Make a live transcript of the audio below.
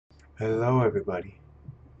Hello everybody,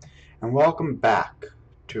 and welcome back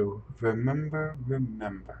to Remember.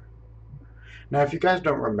 Now if you guys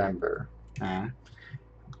don't remember,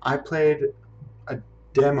 I played a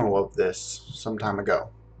demo of this some time ago.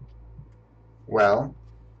 Well,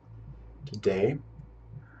 today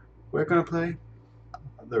we're going to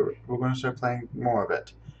start playing more of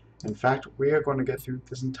it. In fact, we are going to get through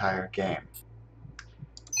this entire game.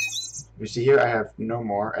 You see here I have no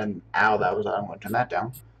more, and ow, I don't want to turn that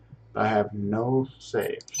down, but I have no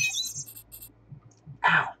saves.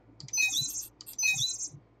 Ow!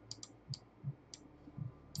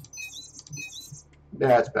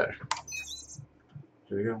 That's better.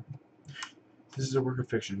 Here we go. This is a work of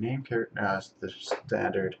fiction. Name, character, the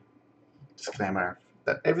standard disclaimer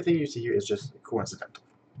that everything you see here is just coincidental.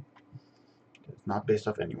 It's not based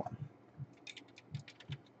off anyone.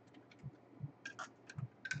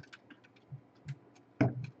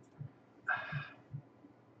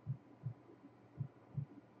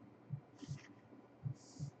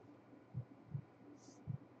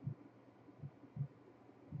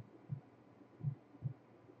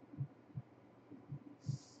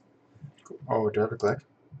 Cool. Oh, do I have a click?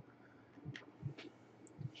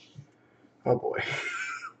 Oh boy.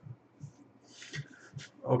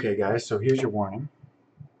 Okay guys, so here's your warning.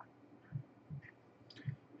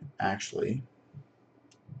 Actually,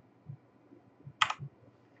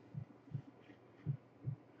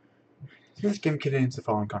 this game contains the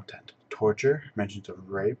following content: torture, mentions of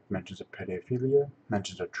rape, mentions of pedophilia,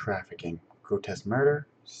 mentions of trafficking, grotesque murder,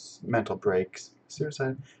 mental breaks,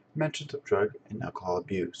 suicide, mentions of drug and alcohol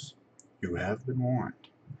abuse. You have been warned.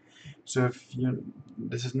 So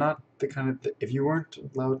this is not the kind of if you weren't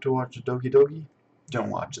allowed to watch Doki Doki,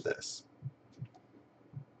 don't watch this.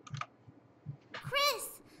 Chris!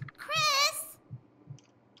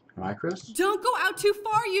 Am I Chris? Don't go out too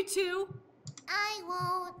far, you two! I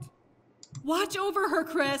won't. Watch over her,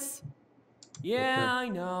 Chris! Yeah, Okay. I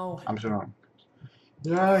know. I'm so wrong.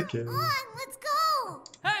 Yeah, I can. Come on, let's go!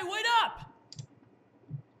 Hey, wait up!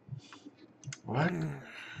 What?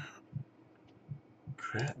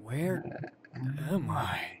 Chris? Where am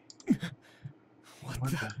I?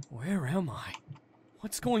 What the? Where am I?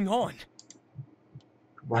 What's going on?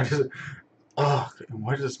 Why does it... Oh,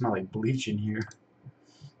 why does it smell like bleach in here?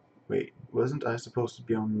 Wait, wasn't I supposed to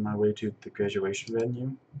be on my way to the graduation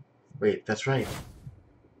venue? Wait, that's right.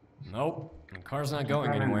 Nope, the car's not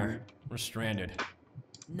going anywhere. We're stranded.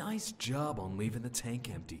 Nice job on leaving the tank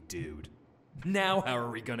empty, dude. Now how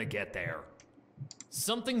are we gonna get there?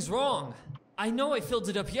 Something's wrong. I know I filled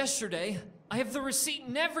it up yesterday. I have the receipt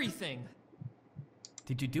and everything.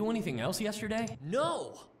 Did you do anything else yesterday?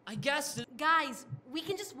 No, I guessed it. Guys, we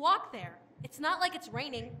can just walk there. It's not like it's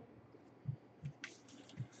raining.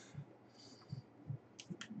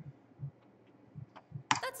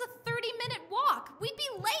 That's a 30-minute walk. We'd be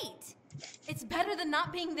late. It's better than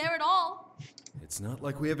not being there at all. It's not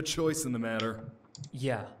like we have a choice in the matter.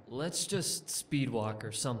 Yeah, let's just speed walk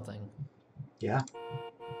or something. Yeah?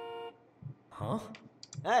 Huh?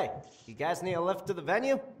 Hey, you guys need a lift to the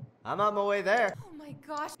venue? I'm on my way there. Oh my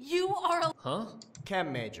gosh, you are a... Huh?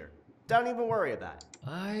 Chem major. Don't even worry about it.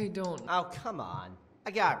 I don't... Oh, come on.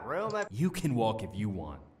 I got room. You can walk if you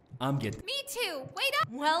want. I'm getting... Me too. Wait up.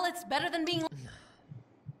 Well, it's better than being...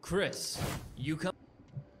 Chris, you come...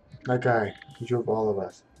 That guy, he drove all of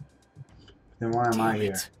us. Then why am I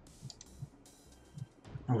here?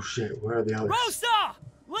 Oh shit, where are the others? Rosa!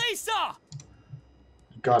 Lisa!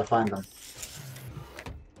 You gotta find them.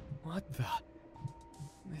 What the?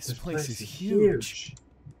 This place is huge.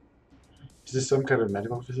 Is this some kind of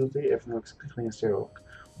medical facility? Everything looks clean and sterile.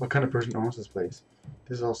 What kind of person owns this place?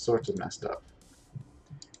 This is all sorts of messed up.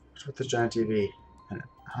 What's with this giant TV? And,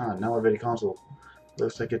 an elevated console.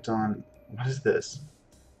 Looks like it's on... What is this?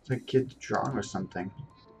 It's like a kid's drawing or something.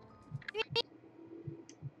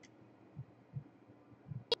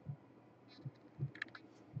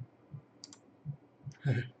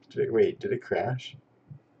 Did it crash?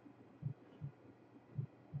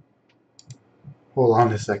 Hold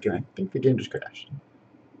on a second, I think the game just crashed.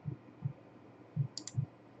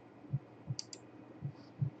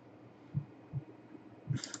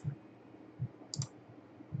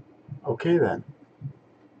 Okay then.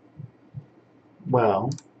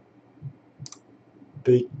 Well,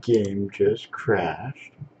 the game just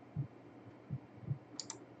crashed.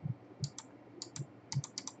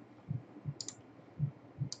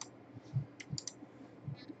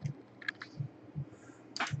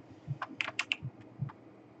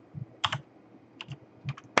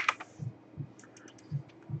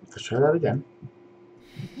 Let's try that again.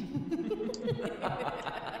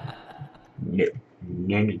 No.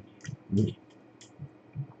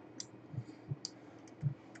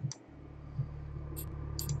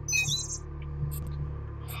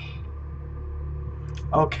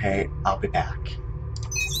 Okay, I'll be back.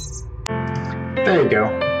 There you go.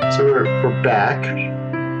 So we're back.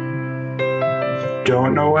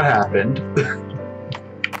 Don't know what happened.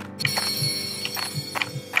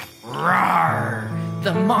 Rawr!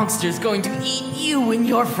 The monster's going to eat you and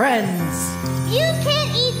your friends. You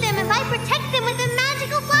can't eat them if I protect them with a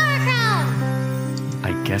magical flower crown.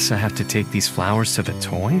 I guess I have to take these flowers to the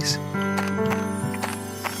toys?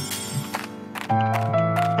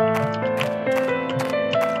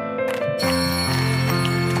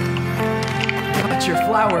 Got your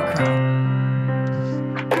flower crown.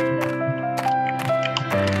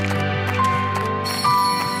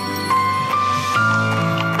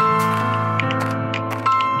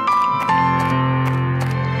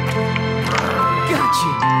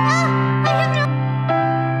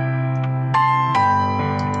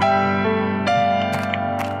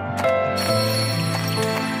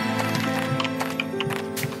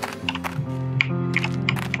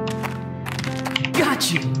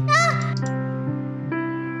 Got you.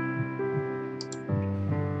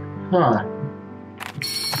 Huh.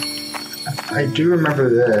 I do remember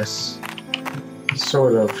this.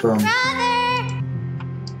 Sort of from... Brother!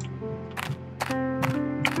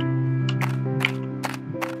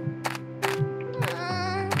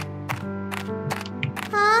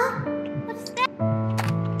 Huh? What's that?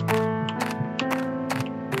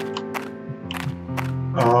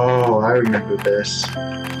 Oh, I remember this.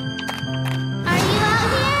 Are you out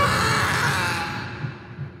here?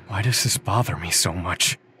 Why does this bother me so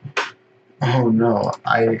much? Oh no,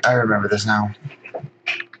 I remember this now.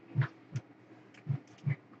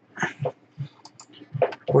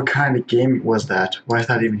 What kind of game was that? Why is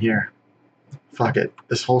that even here? Fuck it.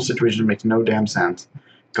 This whole situation makes no damn sense.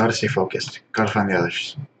 Gotta stay focused. Gotta find the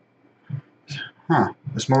others. Huh.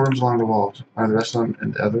 There's more rooms along the walls. Are the rest of them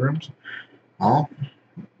in the other rooms? Well,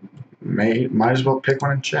 might as well pick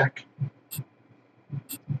one and check.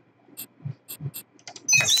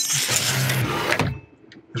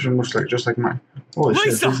 This one looks like just like mine. Holy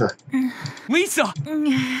shit, Lisa. Lisa!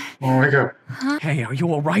 Oh, wake up. Hey, are you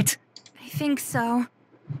alright? I think so.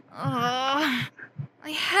 My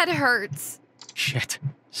head hurts. Shit.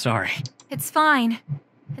 Sorry. It's fine.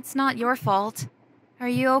 It's not your fault. Are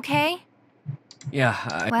you okay?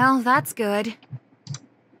 Yeah, Well, that's good.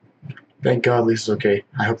 Thank God Lisa's okay.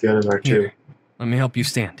 I hope the others are too. Here, let me help you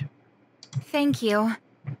stand. Thank you.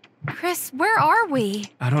 Chris, where are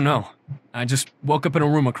we? I don't know. I just woke up in a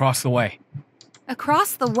room across the way.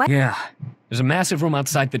 Across the way? Yeah. There's a massive room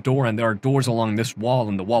outside the door, and there are doors along this wall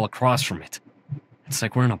and the wall across from it. It's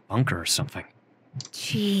like we're in a bunker or something.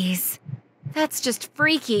 Jeez. That's just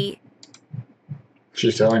freaky.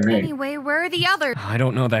 She's telling me. Anyway, where are the others? I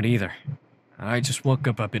don't know that either. I just woke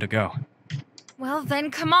up a bit ago. Well, then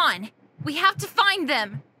come on. We have to find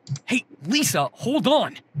them. Hey, Lisa, hold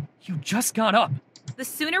on! You just got up. The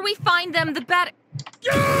sooner we find them, the better.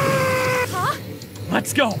 Huh?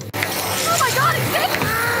 Let's go! Oh my god, it's it!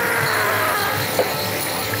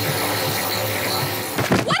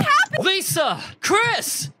 What happened? Lisa!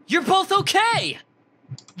 Chris! You're both okay!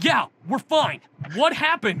 Yeah, we're fine. What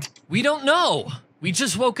happened? We don't know. We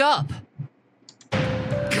just woke up.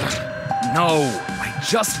 No, I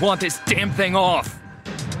just want this damn thing off.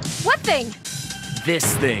 What thing?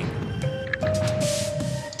 This thing.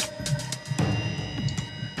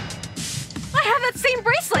 I have that same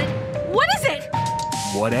bracelet. What is it?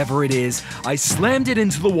 Whatever it is, I slammed it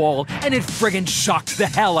into the wall and it friggin' shocked the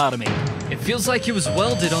hell out of me. It feels like it was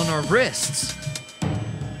welded on our wrists.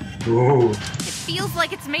 Ooh. It feels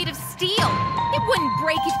like it's made of steel. It wouldn't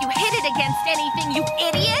break if you hit it against anything, you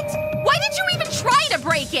idiot! Why did you even try to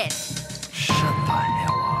break it? Shut the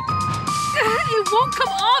hell up. It won't come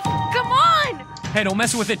off! Come on! Hey, don't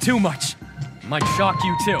mess with it too much. Might shock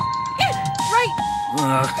you too. Right.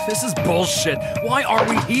 This is bullshit. Why are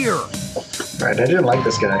we here? Right, I didn't like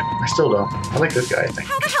this guy. I still don't. I like this guy, I think.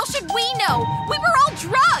 How the hell should we know? We were all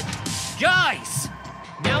drugged! Guys!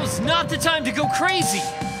 Now's not the time to go crazy.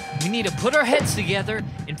 We need to put our heads together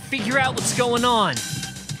and figure out what's going on.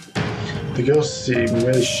 The girls seem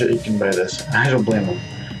really shaken by this. I don't blame them.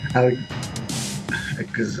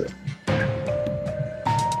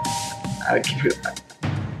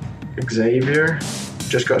 Xavier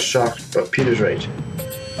just got shocked, but Peter's right.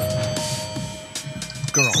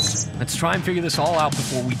 Girls, let's try and figure this all out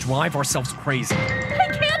before we drive ourselves crazy. I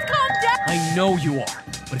can't calm down! I know you are,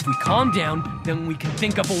 but if we calm down, then we can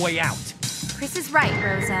think of a way out. Chris is right,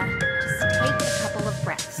 Rosa. Just take a couple of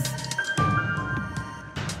breaths.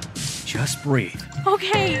 Just breathe.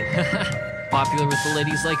 Okay. Popular with the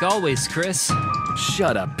ladies like always, Chris.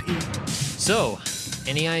 Shut up, Pete. So,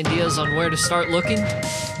 any ideas on where to start looking?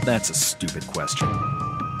 That's a stupid question.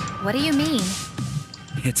 What do you mean?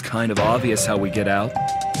 It's kind of obvious how we get out.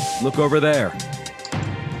 Look over there.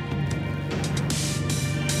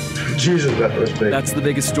 Jesus, that was big. That's the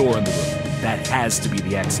biggest door in the room. That has to be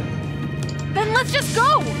the exit. Then let's just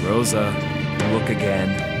go! Rosa, look again.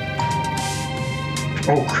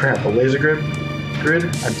 Oh crap, a laser grid?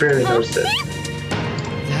 I barely noticed it.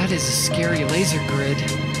 That is a scary laser grid.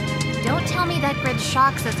 Don't tell me that grid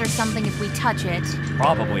shocks us or something if we touch it.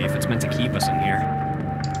 Probably if it's meant to keep us in here.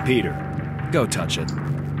 Peter, go touch it.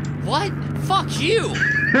 What? Fuck you!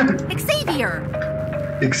 Xavier!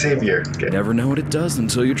 Xavier. Okay. Never know what it does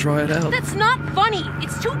until you try it out. That's not funny!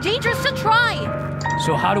 It's too dangerous to try!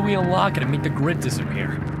 So how do we unlock it and make the grid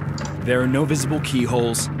disappear? There are no visible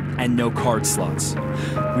keyholes and no card slots.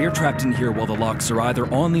 We are trapped in here while the locks are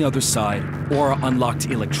either on the other side or are unlocked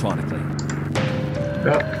electronically.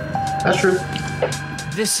 Yep, that's true.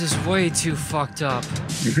 This is way too fucked up.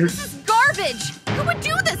 This is garbage! Who would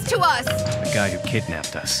do this to us? The guy who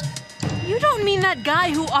kidnapped us. You don't mean that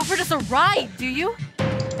guy who offered us a ride, do you?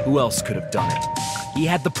 Who else could have done it? He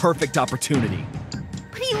had the perfect opportunity.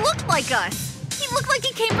 But he looked like us! He looked like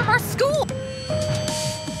he came from our school!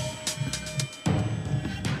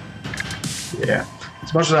 Yeah.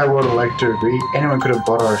 As much as I would have liked to agree, anyone could have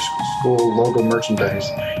bought our school logo merchandise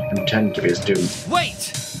and pretended to be a student.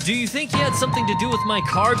 Wait! Do you think he had something to do with my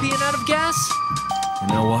car being out of gas? You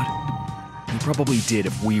know what? He probably did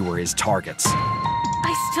if we were his targets.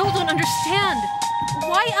 I still don't understand.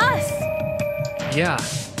 Why us? Yeah,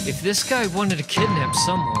 if this guy wanted to kidnap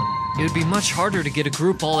someone, it would be much harder to get a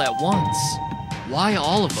group all at once. Why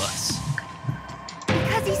all of us?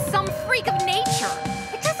 Because he's some freak of nature.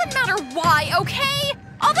 It doesn't matter why, okay?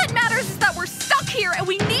 All that matters is that we're stuck here and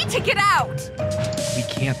we need to get out! We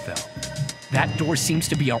can't, though. That door seems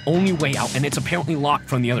to be our only way out, and it's apparently locked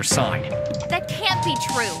from the other side. That can't be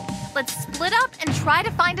true. Let's split up and try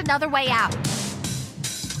to find another way out.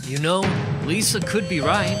 You know, Lisa could be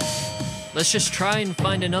right. Let's just try and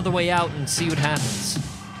find another way out and see what happens.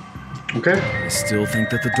 Okay. I still think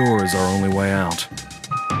that the door is our only way out.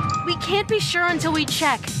 We can't be sure until we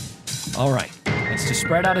check. All right, let's just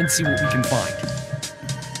spread out and see what we can find.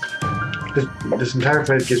 This entire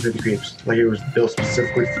place gives me the creeps, like it was built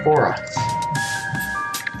specifically for us.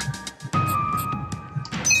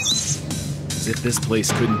 As if this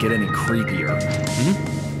place couldn't get any creepier.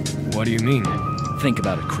 What do you mean? Think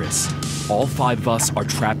about it, Chris. All 5 of us are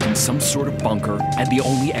trapped in some sort of bunker, and the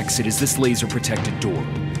only exit is this laser-protected door.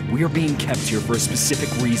 We are being kept here for a specific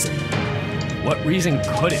reason. What reason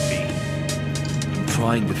could it be? I'm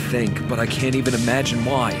trying to think, but I can't even imagine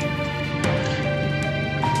why.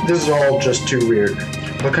 This is all just too weird.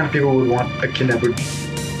 What kind of people would want a kidnapper?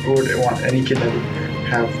 Would want any kidnapper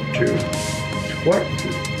have to?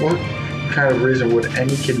 What kind of reason would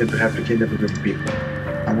any kidnapper have to kidnap a group of people?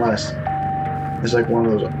 Unless it's like one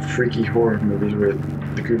of those freaky horror movies where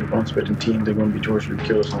the group of unsuspecting teens are going to be tortured and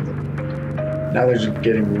killed or something. Now they're just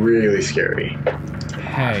getting really scary.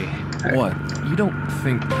 Hey, What? you don't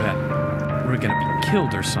think that we're gonna be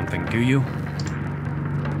killed or something, do you?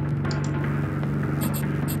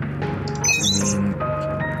 I mean,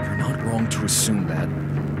 you're not wrong to assume that,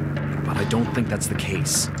 but I don't think that's the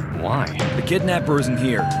case. Why? The kidnapper isn't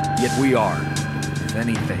here, yet we are. If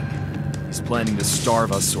anything, he's planning to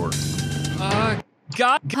starve us or...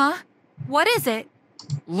 God, Huh? What is it?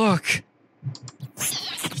 look.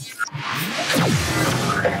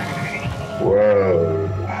 Whoa.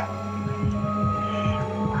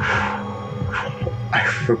 I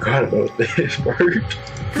forgot about this part.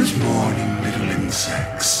 Good morning, little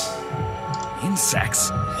insects. Insects?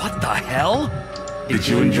 What the hell? Did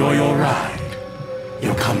you enjoy your ride?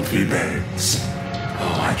 Your comfy beds?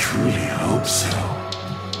 Oh, I truly hope so.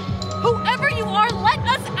 Whoever you are, let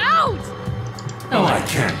us out! Oh, I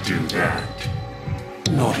can't do that.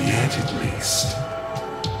 Not yet, at least.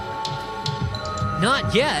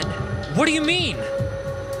 Not yet? What do you mean?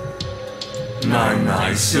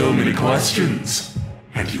 My, so many questions.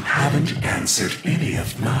 And you haven't answered any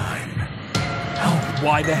of mine.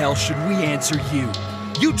 Why the hell should we answer you?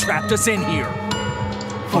 You trapped us in here!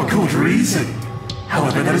 For good reason.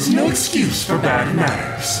 However, that is no excuse for bad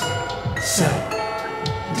manners. So,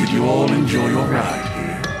 did you all enjoy your ride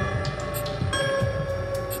here?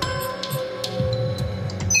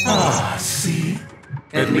 Ah, see?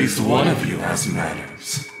 At least one of you has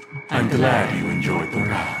manners. I'm glad you enjoyed the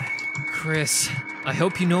ride. Chris, I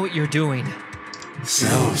hope you know what you're doing.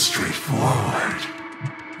 So straightforward.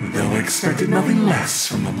 Though I expected nothing less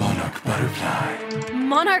from the monarch butterfly.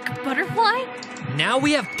 Monarch Butterfly? Now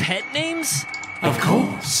we have pet names? Of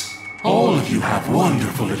course. All of you have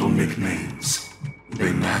wonderful little nicknames.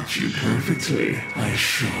 They match you perfectly, I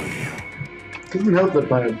assure you. Doesn't help that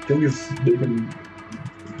my thing is making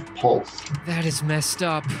pulse. That is messed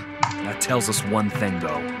up. That tells us one thing,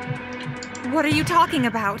 though. What are you talking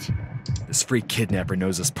about? This freak kidnapper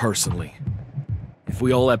knows us personally. If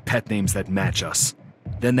we all have pet names that match us,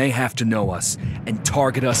 then they have to know us and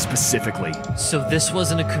target us specifically. So this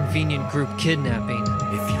wasn't a convenient group kidnapping.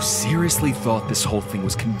 If you seriously thought this whole thing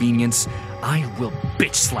was convenience, I will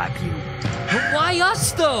bitch slap you. But why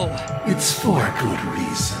us, though? It's for a good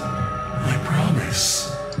reason. I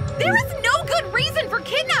promise. There is no good reason for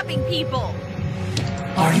kidnapping people!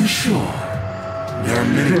 Are you sure? There are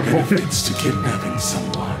many benefits to kidnapping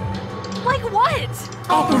someone. Like what?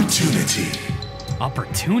 Opportunity.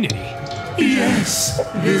 Opportunity? Yes,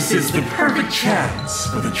 this is the perfect chance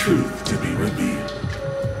for the truth to be revealed.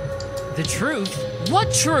 The truth?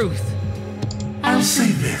 What truth? I'll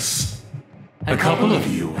say this. A couple of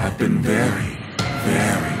you have been very,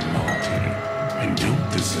 very naughty and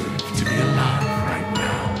don't deserve to be alive right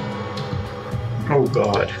now. Oh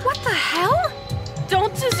god. What the hell?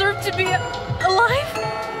 Don't deserve to be alive?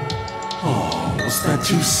 Oh, was that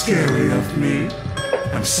too scary of me?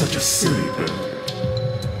 I'm such a silly bird.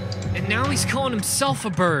 And now he's calling himself a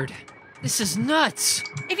bird. This is nuts.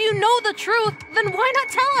 If you know the truth, then why not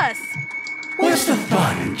tell us? Where's the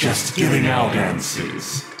fun in just giving out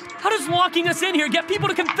answers? How does locking us in here get people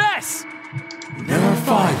to confess? There are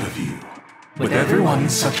 5 of you. With everyone in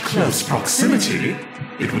such close proximity,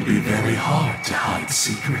 it would be very hard to hide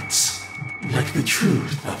secrets, like the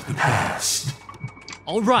truth of the past.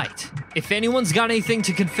 All right. If anyone's got anything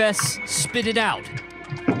to confess, spit it out.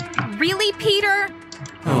 Really, Peter?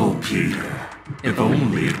 Oh, Peter, if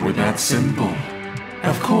only it were that simple.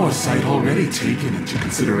 Of course, I'd already taken into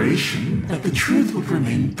consideration that the truth would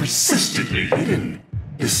remain persistently hidden,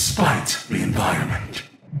 despite the environment.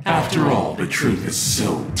 After all, the truth is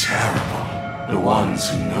so terrible. The ones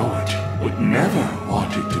who know it would never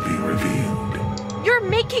want it to be revealed. You're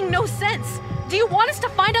making no sense. Do you want us to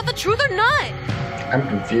find out the truth or not? I'm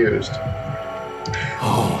confused.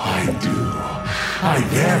 Oh, I do. I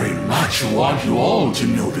very much want you all to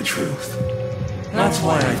know the truth. That's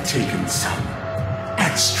why I've taken some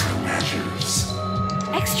extra measures.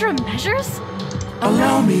 Extra measures?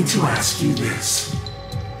 Allow me to ask you this.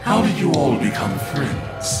 How did you all become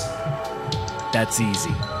friends? That's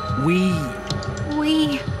easy.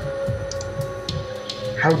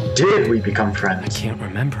 How did we become I friends? can't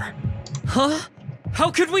remember. Huh?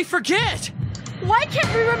 How could we forget? Why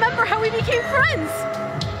can't we remember how we became friends?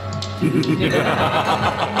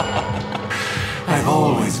 I've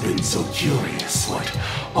always been so curious what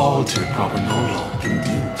altered propranolol can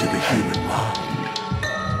do to the human mind.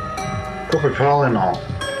 Propranolol.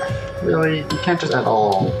 Really? You can't just add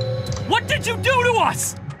all. What did you do to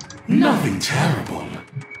us? Nothing terrible.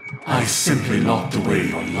 I simply locked away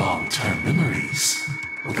your long-term memories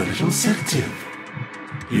with a little sedative.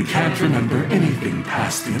 You can't remember anything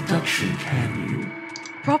past the abduction, can you?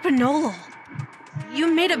 Propranolol. You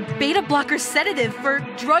made a beta blocker sedative for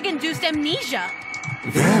drug-induced amnesia.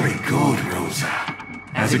 Very good, Rosa.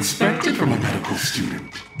 As expected from a medical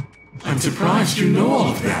student. I'm surprised you know all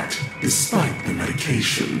of that, despite the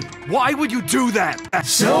medication. Why would you do that?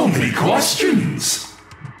 So many questions!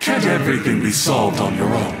 Can't everything be solved on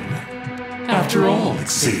your own? After all,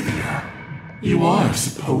 Xavier, you are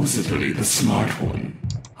supposedly the smart one.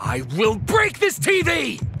 I will break this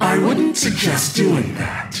TV! I wouldn't suggest doing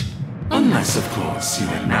that. Unless, of course, you're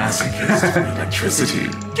a masochist for electricity.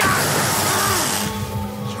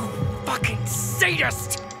 You fucking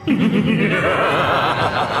sadist!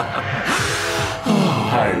 Oh,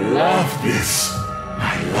 I love this.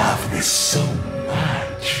 I love this so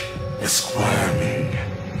much. The squirming,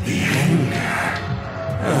 the anger.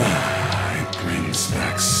 It brings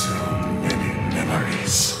back so many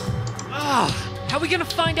memories. How are we gonna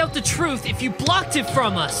find out the truth if you blocked it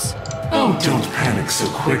from us? Oh, don't panic so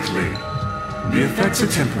quickly. The effects are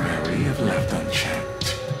temporary if left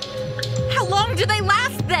unchecked. How long do they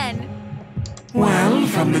last then? Well,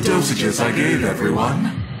 from the dosages I gave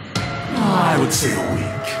everyone, I would say a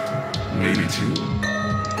week. Maybe 2.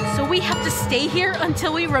 So we have to stay here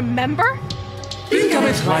until we remember? Think of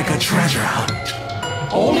it like a treasure hunt.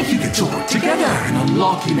 All of you get to work together in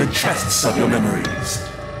unlocking the chests of your memories.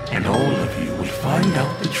 And all of you will find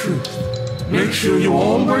out the truth. Make sure you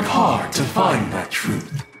all work hard to find that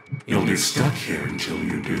truth. You'll be stuck here until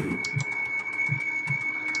you do.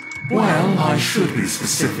 Well, I should be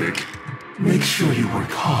specific. Make sure you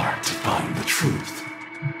work hard to find the truth.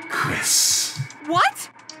 Chris. What?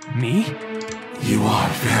 Me? You are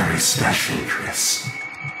very special, Chris.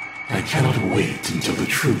 I cannot wait until the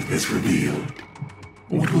truth is revealed.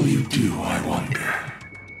 What will you do, I wonder?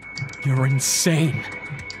 You're insane.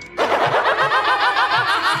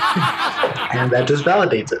 And that just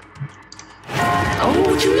validates it. Oh,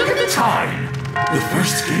 would you look at the time? The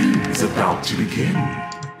first game is about to begin.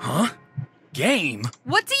 Huh? Game?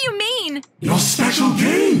 What do you mean? Your special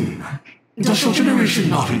game! Does your generation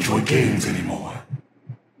not enjoy games anymore?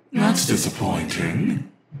 That's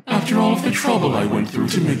disappointing. After all of the trouble I went through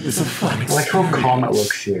to make this a fun I experience. like how calm it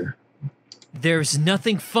looks here. There's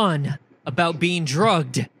nothing fun about being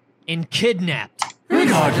drugged and kidnapped.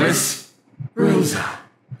 Regardless, Rosa,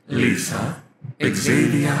 Lisa,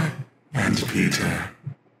 Xavier, and Peter,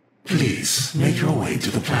 please make your way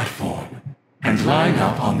to the platform and line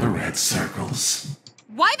up on the red circles.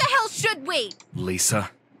 Why the hell should we?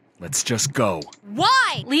 Lisa, let's just go.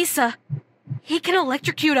 Why? Lisa, he can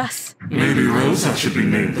electrocute us. Maybe Rosa should be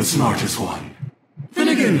named the smartest one. Then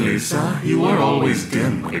again, Lisa, you were always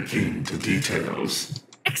dim when it came to details.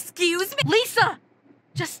 Excuse me? Lisa,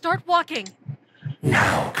 just start walking.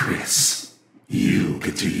 Now, Chris, you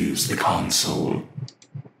get to use the console.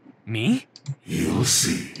 Me? You'll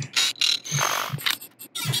see.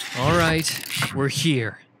 All right, we're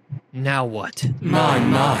here. Now what?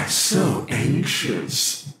 My, so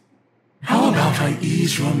anxious. How about I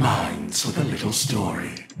ease your minds with a little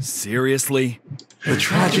story? Seriously? The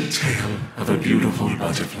tragic tale of a beautiful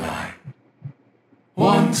butterfly.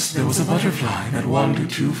 Once there was a butterfly that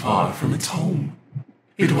wandered too far from its home.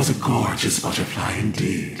 It was a gorgeous butterfly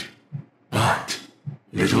indeed. But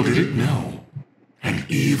little did it know, an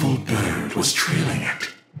evil bird was trailing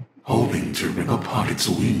it, hoping to rip apart its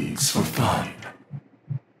wings for fun.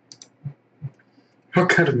 What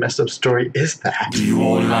kind of messed up story is that? Do you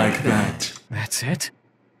all like that? That's it?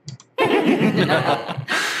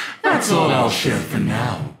 That's all I'll share for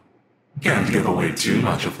now. Can't give away too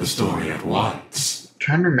much of the story at once. I'm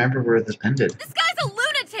trying to remember where this ended. This guy's a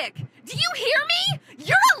lunatic. Do you hear me?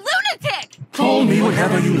 You're a lunatic. Call me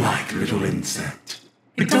whatever you like, little insect.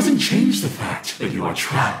 It doesn't change the fact that you are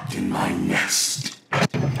trapped in my nest.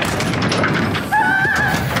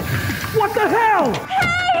 What the hell?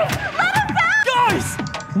 Hey, let us out! Guys!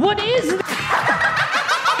 What is this?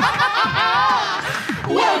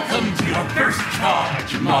 Welcome to your first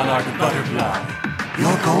charge, Monarch Butterfly.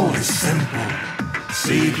 Your goal is simple.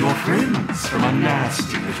 Save your friends from a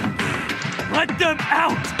nasty little bird. Let them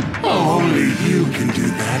out! Oh, only you can do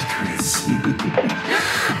that, Chris.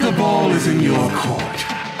 The ball is in your court.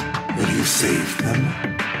 Will you save them,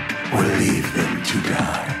 or leave them to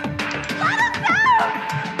die? Let us out!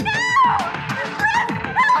 No! Chris,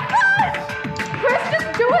 help us! Chris, just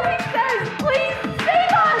do what he says! Please,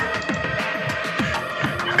 save us!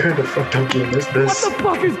 What kind of fucked up game is this? What the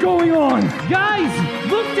fuck is going on? Guys,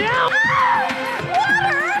 look down!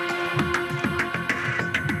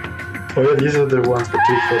 Oh yeah, these are the ones that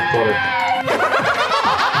do flip water.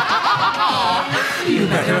 You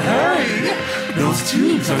better hurry. Those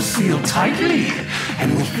tubes are sealed tightly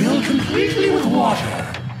and will fill completely with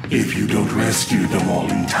water if you don't rescue them all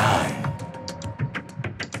in time.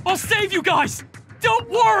 I'll save you guys! Don't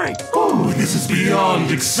worry! Oh, this is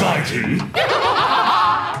beyond exciting.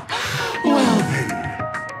 Well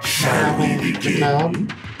then, shall we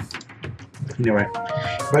begin? Anyway,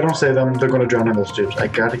 if I don't save them, they're going to drown in those tubes. I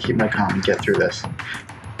gotta keep my calm and get through this.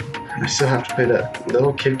 I still have to play that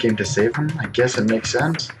little kid game to save them. I guess it makes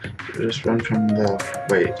sense. Just run from the...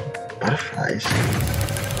 Wait, butterflies?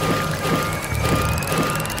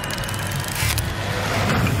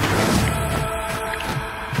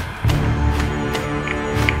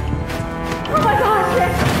 Oh my god,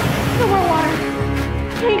 Chris! No more water.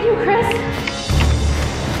 Thank you, Chris.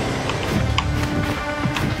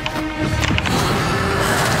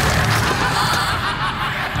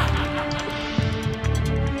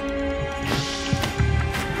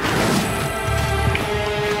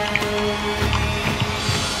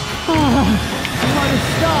 Water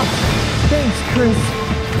stopped! Thanks, Chris.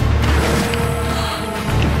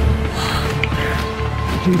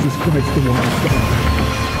 Jesus Christ, the water stopped.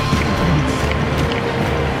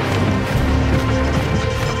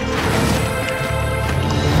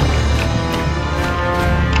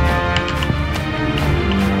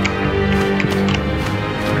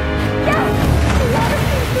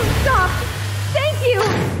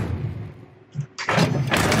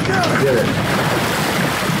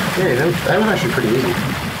 Yeah, that was actually pretty easy.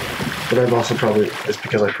 But I've also probably, it's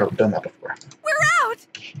because I've probably done that before. We're out!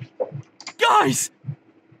 Guys!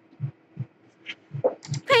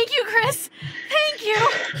 Thank you, Chris. Thank you.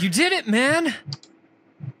 You did it, man!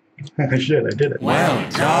 Holy shit, I did it. Well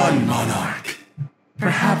done, Monarch.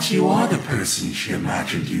 Perhaps you are the person she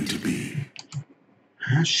imagined you to be.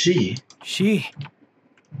 Huh, she? She?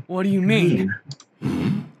 What do you mean?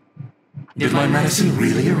 Did my medicine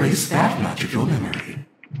really erase that much of your memory?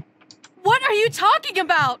 What are you talking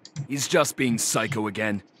about? He's just being psycho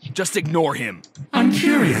again. Just ignore him. I'm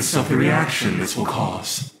curious of the reaction this will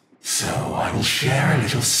cause. So I will share a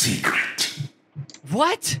little secret.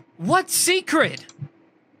 What? What secret?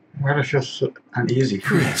 Why do I feel so uneasy?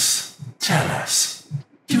 Chris, tell us.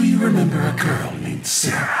 Do you remember a girl named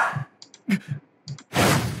Sara?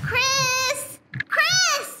 Chris!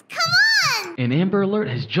 Chris! Come on! An Amber Alert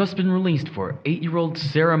has just been released for 8-year-old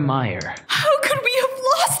Sarah Meyer. How could we have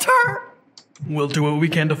lost her? We'll do what we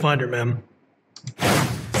can to find her, ma'am.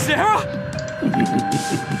 Sarah?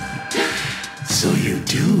 So you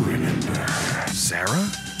do remember her. Sarah?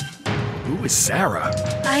 Who is Sarah?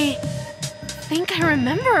 I think I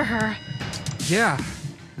remember her. Yeah.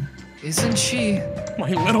 Isn't she?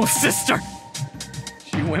 My little sister!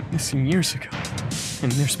 She went missing years ago,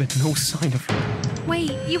 and there's been no sign of her.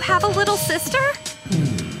 Wait, you have a little sister?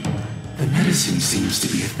 The medicine seems to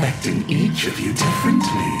be affecting each of you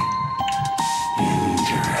differently.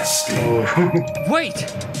 Interesting. Wait!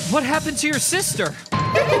 What happened to your sister?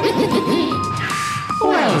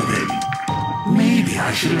 Well then, maybe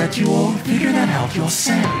I should let you all figure that out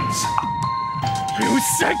yourselves. You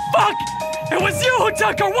sick fuck! It was you who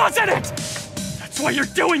took her, wasn't it? That's why you're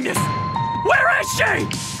doing this! Where is she?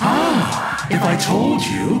 Ah, if I told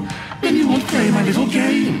you, then you won't play my little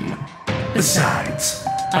game. Besides,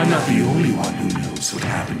 I'm not the only one who knows what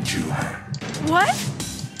happened to her. What?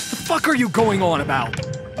 The fuck are you going on about?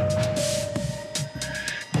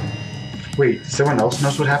 Wait, someone else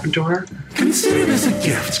knows what happened to her? Consider this a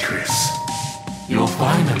gift, Chris. You'll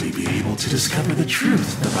finally be able to discover the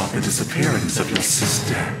truth about the disappearance of your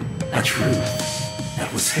sister. A truth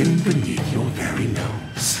that was hidden beneath your very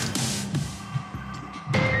nose.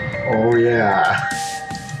 Oh yeah.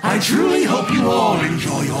 I truly hope you all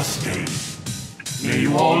enjoy your stay. May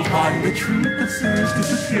you all find the truth of Sarah's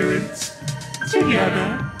disappearance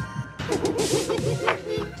together.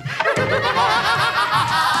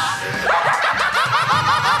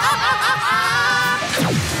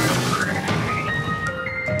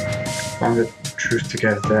 Find the truth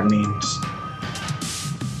together, that means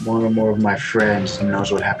one or more of my friends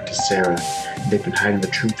knows what happened to Sarah. They've been hiding the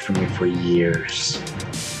truth from me for years.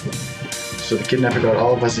 So the kidnapper got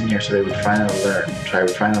all of us in here so they would finally learn. So I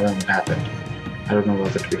would finally learn what happened. I don't know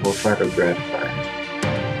whether to be horrified or gratified.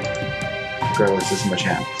 Regardless, this is my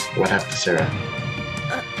chance. What happened to Sarah?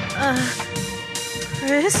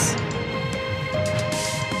 Chris?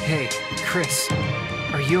 Hey, Chris.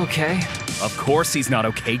 Are you okay? Of course he's not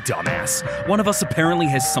okay, dumbass. One of us apparently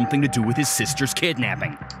has something to do with his sister's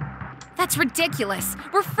kidnapping. That's ridiculous.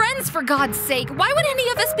 We're friends, for God's sake. Why would any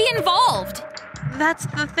of us be involved? That's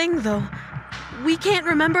the thing, though. We can't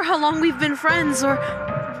remember how long we've been friends or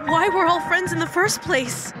why we're all friends in the first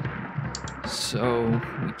place. So,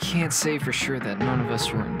 we can't say for sure that none of us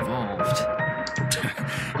were involved.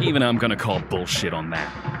 Even I'm gonna call bullshit on that.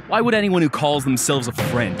 Why would anyone who calls themselves a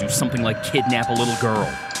friend do something like kidnap a little girl?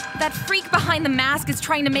 That freak behind the mask is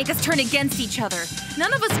trying to make us turn against each other.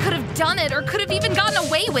 None of us could have done it or could have even gotten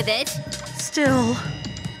away with it. Still.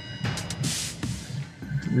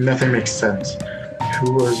 Nothing makes sense.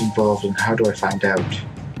 Who was involved and how do I find out?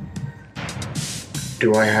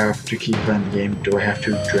 Do I have to keep playing the game? Do I have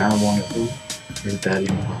to drown one of them? Is that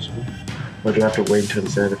even possible? Or do I have to wait until the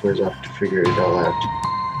Saturday plays off to figure it all out?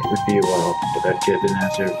 It would be a while, but I'd get an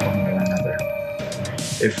answer one way or another.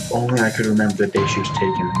 If only I could remember the day she was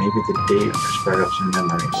taken, maybe the date could spark up some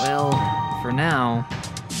memories. Well, for now,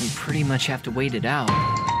 we pretty much have to wait it out.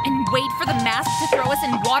 And wait for the mask to throw us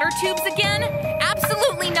in water tubes again?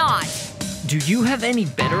 Absolutely not! Do you have any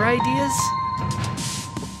better ideas?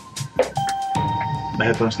 My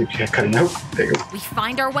headphones keep cutting out. There you go. We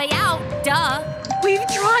find our way out, duh! We've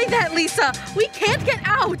tried that, Lisa! We can't get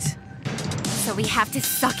out! So we have to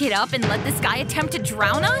suck it up and let this guy attempt to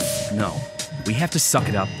drown us? No. We have to suck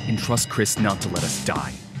it up and trust Chris not to let us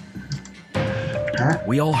die. Huh?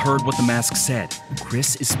 We all heard what the mask said.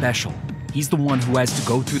 Chris is special. He's the one who has to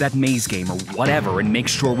go through that maze game or whatever and make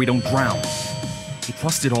sure we don't drown. He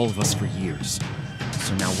trusted all of us for years.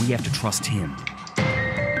 So now we have to trust him.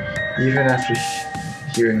 Even after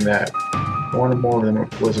hearing that, one or more of them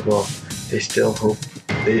was involved. They still hope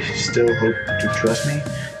to trust me.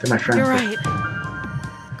 They're my friends. You're right.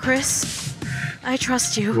 Chris, I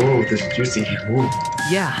trust you. Whoa, this is juicy. Whoa.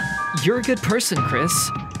 Yeah, you're a good person, Chris.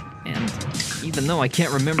 And even though I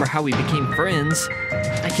can't remember how we became friends,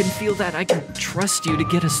 I can feel that I can trust you to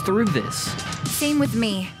get us through this. Same with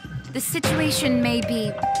me. The situation may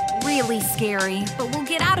be really scary, but we'll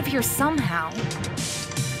get out of here somehow.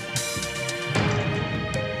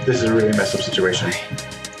 This is a really messed up situation.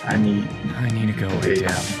 I need to go lay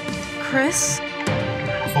down. Chris?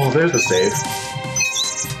 Oh, there's the save.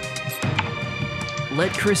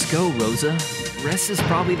 Let Chris go, Rosa. Rest is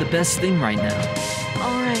probably the best thing right now.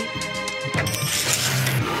 All right.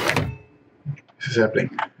 This is happening.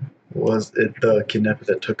 Was it the kidnapper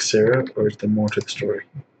that took Sarah, or is there more to the story?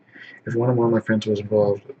 If one of my friends was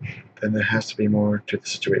involved, then there has to be more to the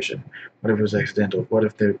situation. What if it was accidental? What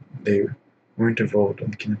if they weren't involved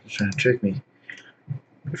and the kidnapper was trying to trick me?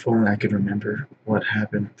 If only I could remember what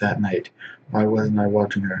happened that night. Why wasn't I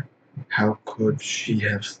watching her? How could she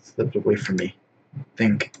have slipped away from me?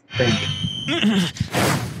 Think.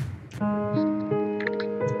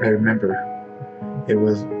 I remember. It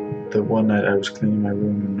was the one night I was cleaning my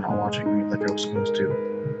room and not watching me like I was supposed to.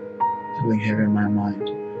 Something heavy in my mind.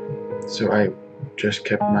 So I just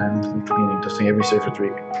kept mindlessly cleaning, dusting every surface I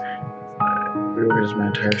reorganized my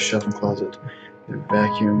entire shelf and closet. The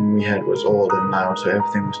vacuum we had was old and loud, so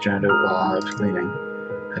everything was drowned out while I was cleaning.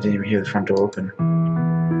 I didn't even hear the front door open.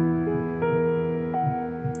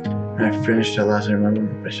 When I finished at last, I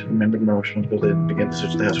remembered my responsibility and began to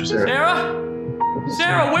search the house for Sarah. Sarah?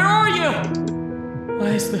 Sarah, where are you? Why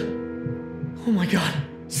is the... Oh my god.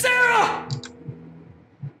 Sarah!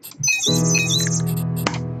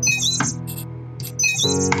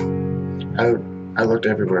 I looked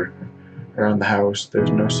everywhere. Around the house, there was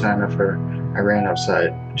no sign of her. I ran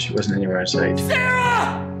outside. She wasn't anywhere in sight.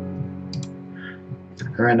 Sarah!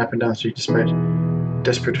 I ran up and down the street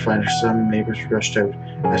desperate to find her. Some neighbors rushed out,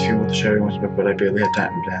 asking what the shouting was about, but I barely had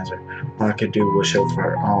time to answer. All I could do was shout for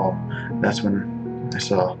her. Oh, that's when I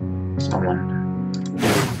saw someone.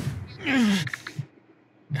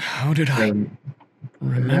 How did I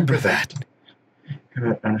remember that? I'm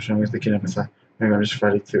not understanding the kidnapping thought. Maybe I'm just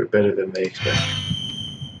fighting through it better than they expect.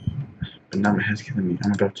 But now my head's killing me.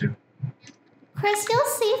 I'm about to. Chris, you'll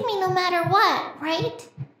save me no matter what, right?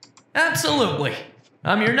 Absolutely.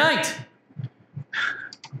 I'm your knight.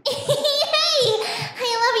 Yay!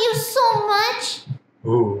 I love you so much.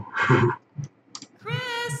 Ooh.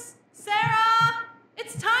 Chris! Sarah!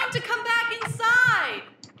 It's time to come back inside!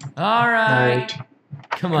 All right. Right.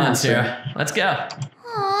 Come on, Sarah. Let's go.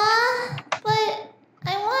 Aww, but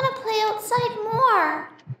I want to play outside more.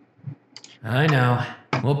 I know.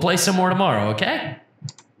 We'll play some more tomorrow, okay?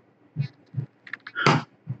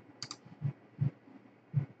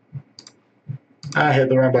 I hit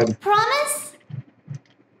the wrong button. Promise?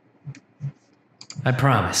 I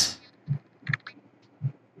promise.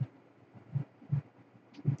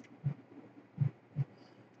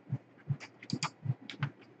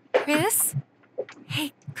 Chris?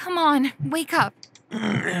 Hey, come on, wake up.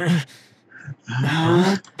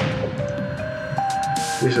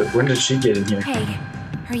 Lisa, when did she get in here? Hey,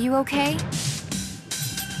 are you okay?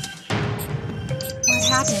 What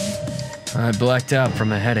happened? I blacked out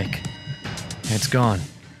from a headache. It's gone.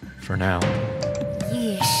 For now.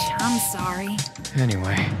 Yeesh, I'm sorry.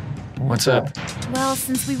 Anyway, what's up? Well,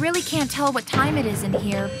 since we really can't tell what time it is in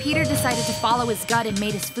here, Peter decided to follow his gut and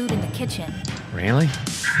made his food in the kitchen. Really?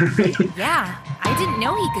 Yeah, I didn't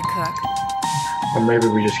know he could cook. Or maybe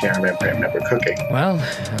we just can't remember cooking. Well,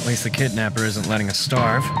 at least the kidnapper isn't letting us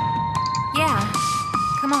starve. Yeah,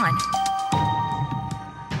 come on.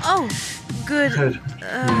 Oh, good.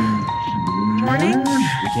 Morning?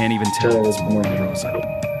 We can't even tell if it's morning, Rosa.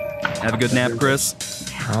 Have a good nap, Chris.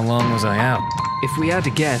 How long was I out? If we had to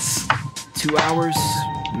guess, 2 hours,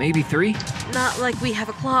 maybe 3? Not like we have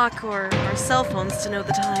a clock or our cell phones to know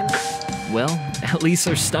the time. Well, at least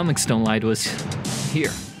our stomachs don't lie to us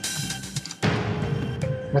here.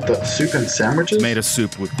 What the? Soup and sandwiches? Tomato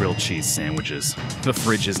soup with grilled cheese sandwiches. The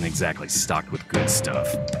fridge isn't exactly stocked with good stuff.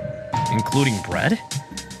 Including bread?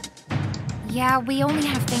 Yeah, we only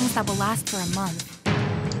have things that will last for a month.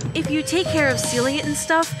 If you take care of sealing it and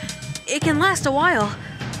stuff, it can last a while.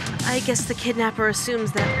 I guess the kidnapper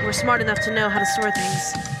assumes that we're smart enough to know how to store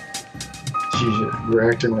things. Jesus, we're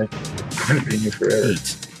acting like we're going to be in here forever.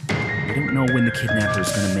 8. We don't know when the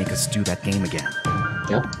kidnapper's gonna make us do that game again.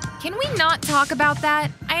 Yep. Can we not talk about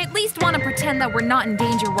that? I at least want to pretend that we're not in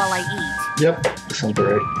danger while I eat. Yep, that sounds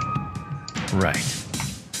about right.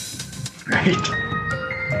 Right.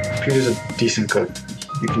 Peter's a decent cook.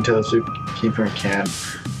 You can tell the soup came from a can,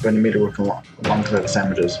 but he made it work alongside the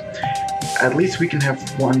sandwiches. At least we can have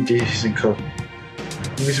one decent cook.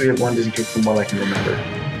 At least we have one decent cook from what I can remember.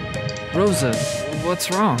 Rosa, what's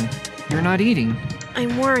wrong? You're not eating.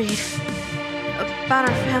 I'm worried about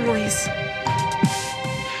our families.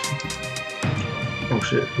 Oh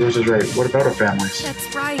shit, Rosa's right. What about our families?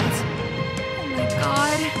 That's right. Oh my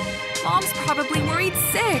god. Mom's probably worried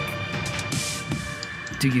sick.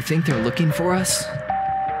 Do you think they're looking for us?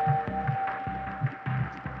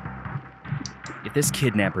 If this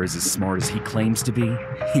kidnapper is as smart as he claims to be,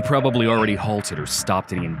 he probably already halted or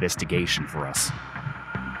stopped any investigation for us.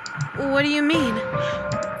 What do you mean?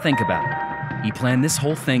 Think about it. He planned this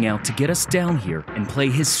whole thing out to get us down here and play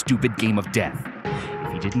his stupid game of death.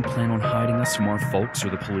 If he didn't plan on hiding us from our folks or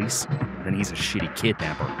the police, then he's a shitty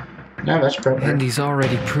kidnapper. No, that's perfect. And he's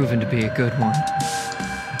already proven to be a good one.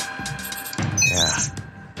 Yeah.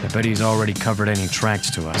 I bet he's already covered any tracks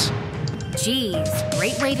to us. Jeez,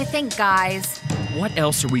 great way to think, guys. What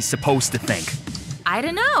else are we supposed to think? I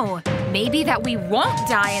don't know. Maybe that we won't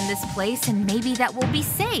die in this place, and maybe that we'll be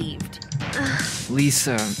saved.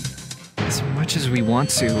 Lisa, as much as we want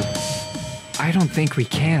to, I don't think we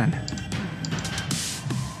can.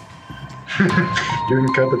 You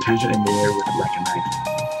can cut the tension in the air with like a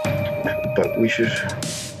knife. But we should...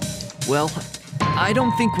 Well, I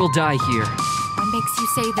don't think we'll die here. What makes you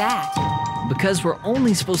say that? Because we're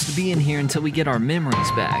only supposed to be in here until we get our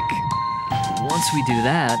memories back. Once we do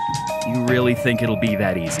that... You really think it'll be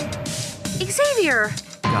that easy? Xavier!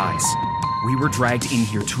 Guys, we were dragged in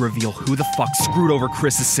here to reveal who the fuck screwed over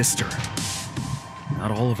Chris's sister.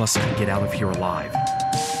 Not all of us can get out of here alive.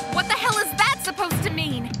 What the hell is that supposed to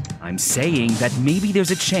mean? I'm saying that maybe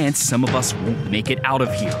there's a chance some of us won't make it out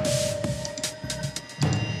of here.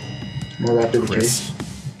 Will that be the Chris, case?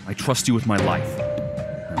 I trust you with my life.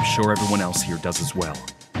 I'm sure everyone else here does as well.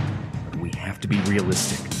 But we have to be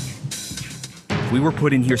realistic. If we were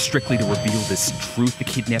put in here strictly to reveal this truth the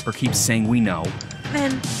kidnapper keeps saying we know,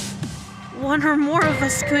 Then one or more of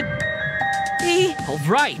us could be... All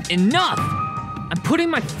right, enough! I'm putting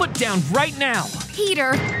my foot down right now!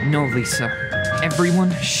 Peter! No, Lisa.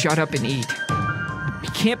 Everyone, shut up and eat. We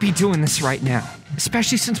can't be doing this right now,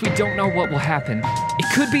 especially since we don't know what will happen.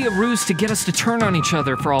 It could be a ruse to get us to turn on each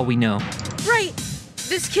other for all we know. Right!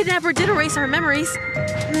 This kidnapper did erase our memories.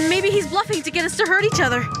 Maybe he's bluffing to get us to hurt each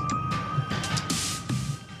other.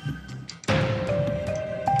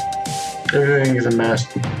 Everything is a mess.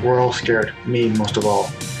 We're all scared. Me, most of all.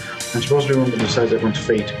 I'm supposed to be one that decides everyone's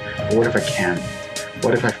fate. But what if I can?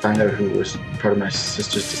 What if I find out who was part of my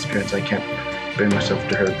sister's disappearance? I can't bring myself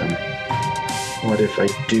to hurt them. What if I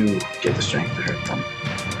do get the strength to hurt them?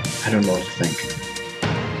 I don't know what to think.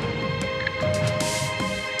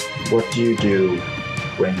 What do you do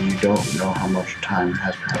when you don't know how much time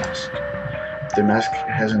has passed? The mask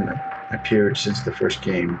hasn't appeared since the first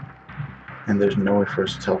game, and there's no way for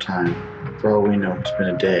us to tell time. For all we know, it's been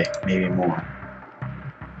a day, maybe more.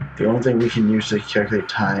 The only thing we can use to calculate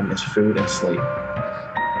time is food and sleep.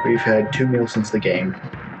 We've had 2 meals since the game.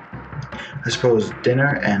 I suppose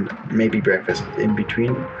dinner and maybe breakfast. In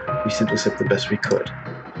between, we simply slept the best we could.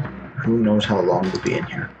 Who knows how long we'll be in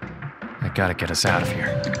here. I gotta get us out of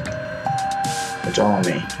here. It's all on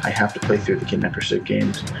me. I have to play through the Kidnapper Sig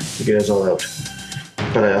games to get us all out.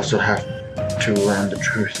 But I also have to learn the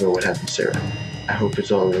truth about what happened to Sara. I hope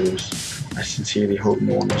it's all a ruse. I sincerely hope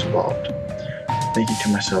no one was involved. Thinking to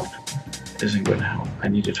myself isn't going to help. I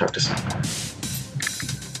need to talk to someone.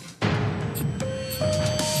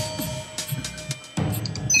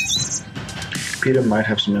 Peter might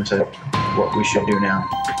have some insight what we should do now.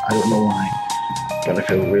 I don't know why, but I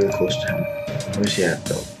feel really close to him. Where's he at,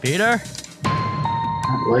 though? Peter?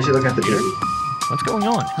 Why is he looking at the tree? What's going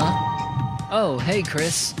on? Huh? Oh, hey,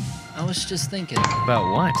 Chris. I was just thinking.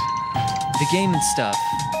 About what? The game and stuff.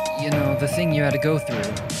 You know, the thing you had to go through.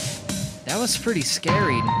 That was pretty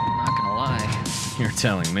scary, not gonna lie. You're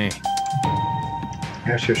telling me.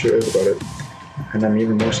 I'm sure is about it. And I'm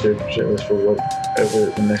even more scared shitless for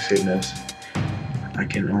whatever the next game is. I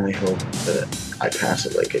can only hope that I pass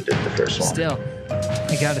it like I did the first one. Still,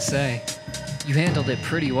 I gotta say, you handled it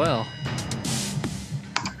pretty well.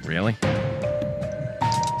 Really?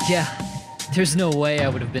 Yeah, there's no way I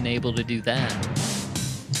would have been able to do that.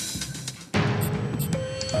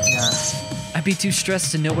 Nah, I'd be too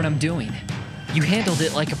stressed to know what I'm doing. You handled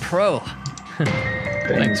it like a pro.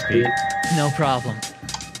 Thanks, Pete. No problem.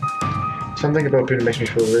 Something about Peter makes me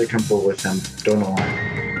feel really comfortable with him. Don't know why.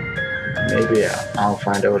 Maybe I'll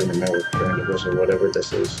find out in the middle of the or whatever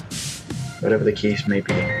this is. Whatever the case may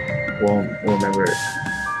be, we'll remember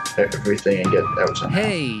everything and get out somehow.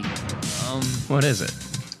 Hey, what is it?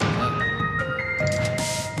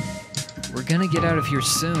 We're gonna get out of here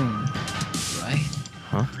soon, right?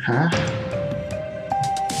 Huh? Huh?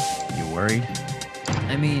 You worried?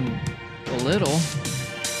 I mean, a little.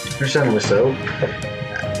 Understandably so.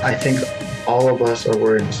 I think all of us are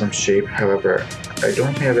worried in some shape. However, I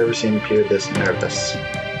don't think I've ever seen Peter this nervous.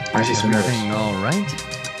 I see some nervous. Everything all right?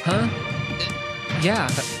 Huh? Yeah,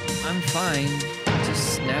 I'm fine.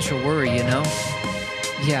 Just natural worry, you know?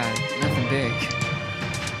 Yeah, nothing big.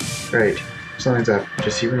 Great. Something that,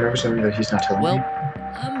 does he remember something that he's not telling Well, me?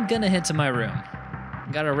 I'm gonna head to my room.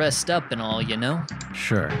 Gotta rest up and all, you know?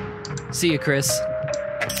 Sure. See you, Chris.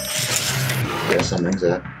 Yeah, something's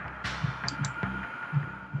that.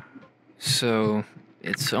 So,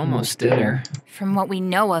 it's almost dinner. From what we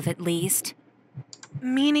know of, at least.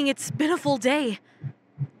 Meaning it's been a full day.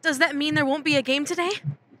 Does that mean there won't be a game today?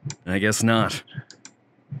 I guess not.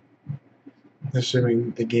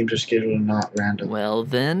 Assuming the games are scheduled and not random. Well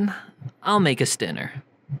then, I'll make us dinner.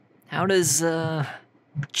 How does,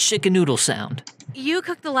 chicken noodle sound? You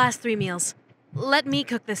cook the last 3 meals. Let me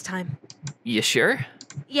cook this time. You sure?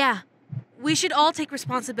 Yeah. We should all take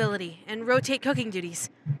responsibility and rotate cooking duties.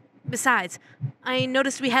 Besides, I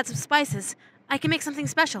noticed we had some spices. I can make something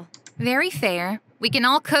special. Very fair. We can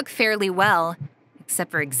all cook fairly well.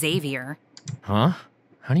 Except for Xavier. Huh?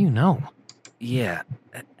 How do you know? Yeah.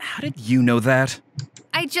 How did you know that?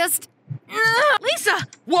 I just... Lisa!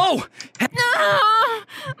 Whoa!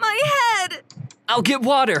 My head! I'll get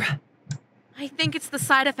water. I think it's the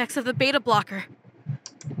side effects of the beta blocker.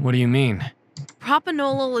 What do you mean?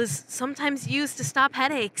 Propanolol is sometimes used to stop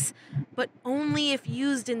headaches, but only if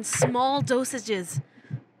used in small dosages.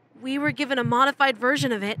 We were given a modified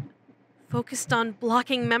version of it, focused on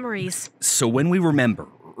blocking memories. So when we remember,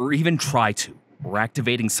 or even try to, we're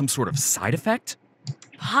activating some sort of side effect?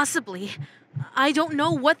 Possibly. I don't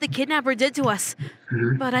know what the kidnapper did to us,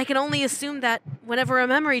 but I can only assume that whenever a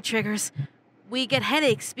memory triggers, we get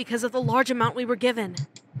headaches because of the large amount we were given.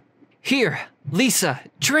 Here, Lisa,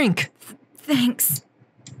 drink. Thanks.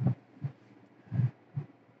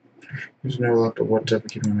 There's no luck of what type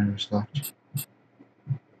of keeping memories left.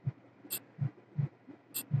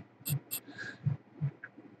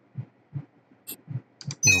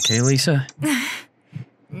 You okay, Lisa?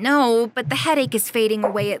 No, but the headache is fading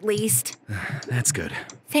away at least. That's good.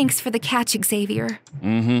 Thanks for the catch, Xavier.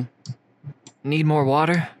 Mm-hmm. Need more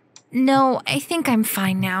water? No, I think I'm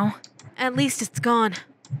fine now. At least it's gone.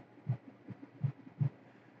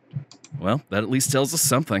 Well, that at least tells us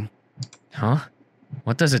something. Huh?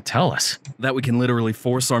 What does it tell us? That we can literally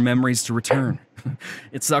force our memories to return.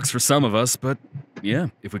 It sucks for some of us, but yeah,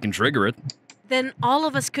 if we can trigger it. Then all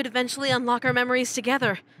of us could eventually unlock our memories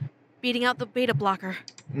together, beating out the beta blocker.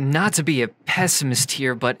 Not to be a pessimist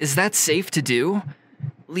here, but is that safe to do?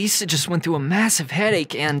 Lisa just went through a massive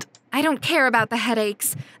headache and... I don't care about the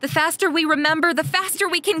headaches. The faster we remember, the faster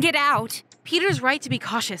we can get out. Peter's right to be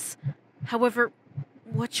cautious. However,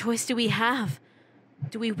 what choice do we have?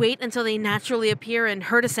 Do we wait until they naturally appear and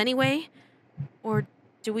hurt us anyway? Or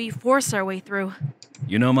do we force our way through?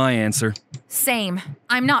 You know my answer. Same.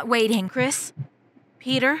 I'm not waiting. Chris?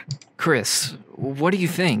 Peter? Chris, what do you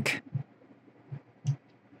think?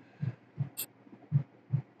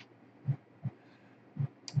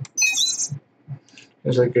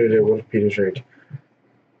 It's like a good idea. What if Peter's right?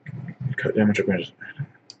 Cut damage or damage.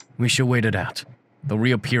 We should wait it out. They'll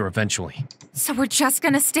reappear eventually. So we're just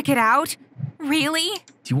gonna stick it out? Really?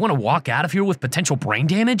 Do you want to walk out of here with potential brain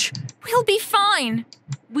damage? We'll be fine.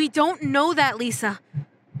 We don't know that, Lisa.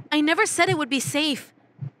 I never said it would be safe.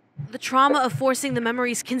 The trauma of forcing the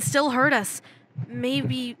memories can still hurt us.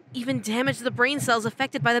 Maybe even damage the brain cells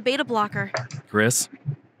affected by the beta blocker. Chris,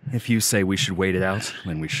 if you say we should wait it out,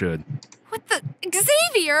 then we should. What the...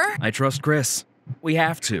 Xavier! I trust Chris. We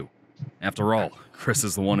have to. After all, Chris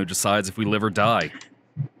is the one who decides if we live or die.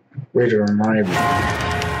 Way to remind me.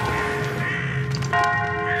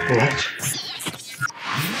 What?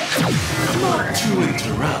 Not to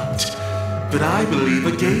interrupt, but I believe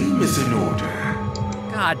a game is in order.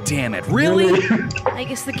 God damn it, really? I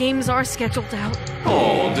guess the games are scheduled out.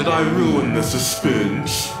 Oh, did I ruin the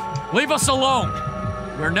suspense? Leave us alone!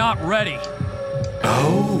 We're not ready.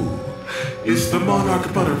 Oh, is the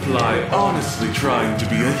monarch butterfly honestly trying to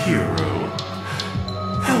be a hero?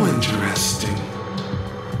 How interesting.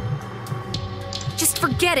 Just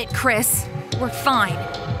forget it, Chris. We're fine.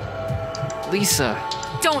 Lisa.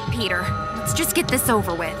 Don't, Peter. Let's just get this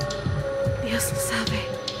over with. Dios lo sabe.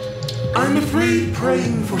 I'm afraid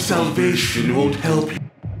praying for salvation won't help you.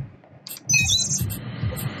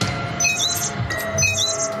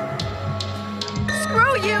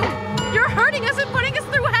 Screw you! You're hurting us and putting us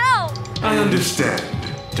through hell! I understand.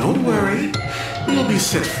 Don't worry. We'll be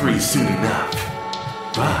set free soon enough.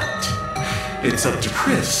 But it's up to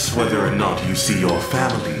Chris whether or not you see your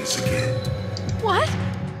families again. What?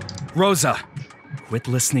 Rosa, quit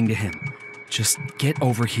listening to him. Just get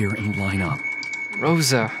over here and line up.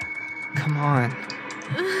 Rosa, come on.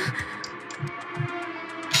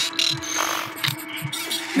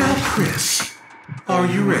 Now, Chris, are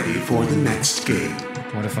you ready for the next game?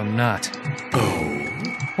 What if I'm not? Oh.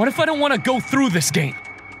 What if I don't want to go through this game?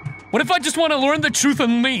 What if I just want to learn the truth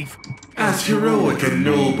and leave? As heroic and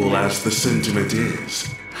noble as the sentiment is,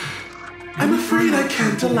 I'm afraid I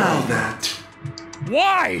can't allow that.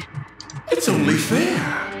 Why? It's only fair.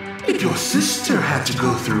 If your sister had to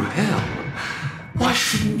go through hell, why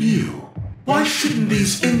shouldn't you? Why shouldn't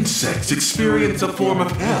these insects experience a form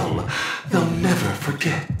of hell they'll never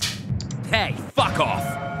forget? Hey, fuck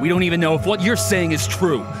off! We don't even know if what you're saying is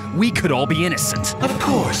true. We could all be innocent. Of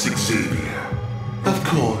course, Xavier. Of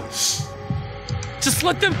course. Just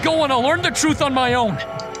let them go and I'll learn the truth on my own.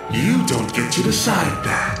 You don't get to decide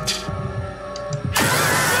that.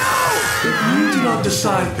 If you do not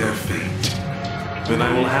decide their fate, then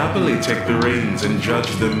I will happily take the reins and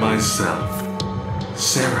judge them myself.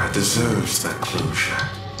 Sara deserves that closure.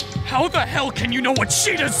 How the hell can you know what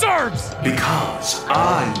she deserves? Because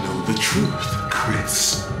I know the truth,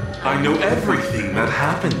 Chris. I know everything that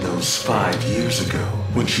happened those 5 years ago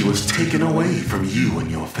when she was taken away from you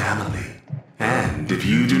and your family. And if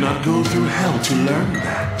you do not go through hell to learn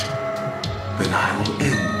that, then I will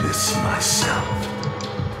end this myself.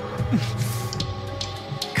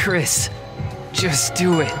 Chris, just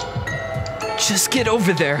do it. Just get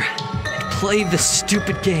over there and play the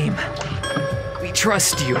stupid game. We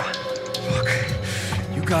trust you. Look,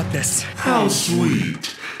 you got this. How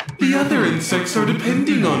sweet. The other insects are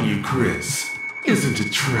depending on you, Chris. Isn't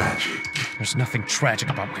it tragic? There's nothing tragic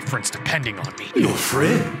about my friends depending on me. Your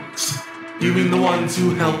friends? You mean the ones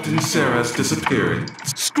who helped in Sarah's disappearance?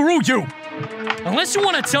 Screw you! Unless you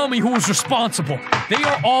want to tell me who was responsible, they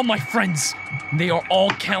are all my friends. They are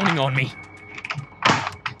all counting on me.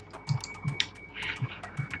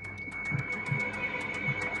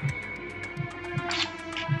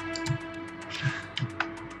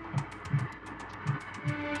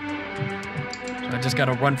 I just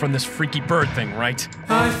gotta run from this freaky bird thing, right?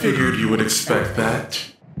 I figured you would expect that.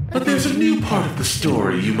 But there's a new part of the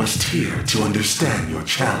story you must hear to understand your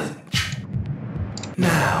challenge.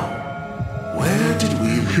 Now, where did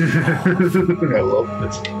we leave off? I love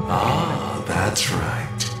this. Ah, that's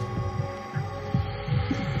right.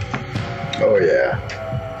 Oh yeah.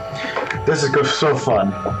 This is so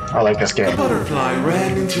fun. I like this game. The butterfly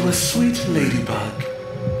ran into a sweet ladybug.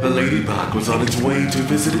 The ladybug was on its way to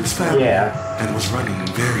visit its family and was running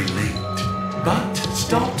very late, but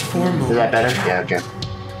stopped for a moment. Is that better? Yeah, okay.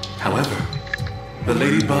 However, the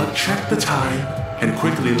ladybug checked the time and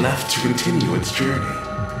quickly left to continue its journey,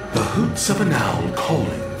 the hoots of an owl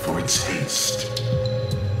calling for its haste.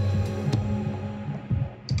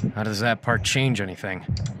 How does that part change anything?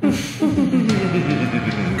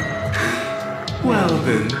 Well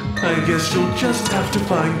then, I guess you'll just have to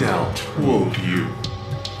find out, won't you?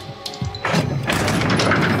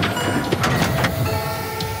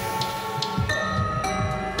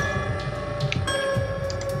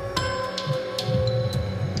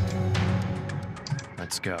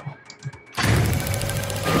 Let's go.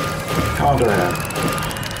 Calm down.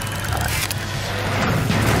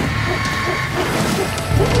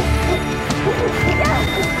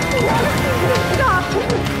 Stop!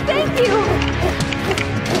 Thank you!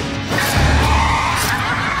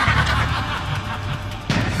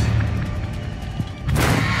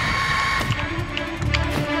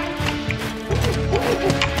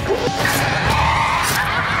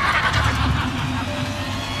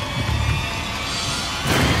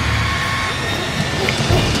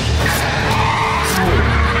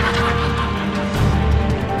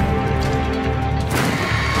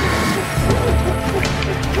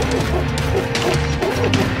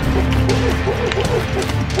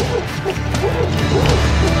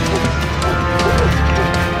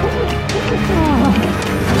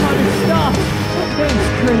 Stop! Thanks,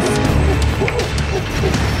 Chris.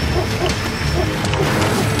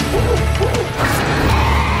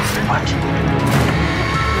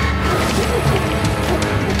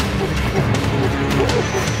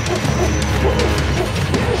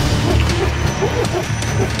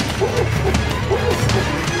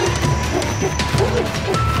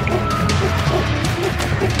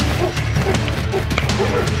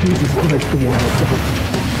 Jesus Christ, the wild.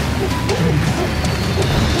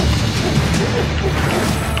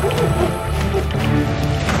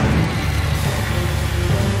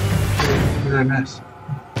 What did I miss?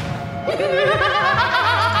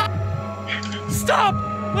 Stop!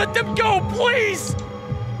 Let them go, please!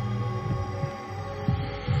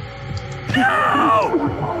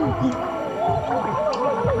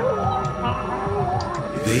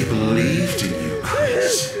 They believed in you,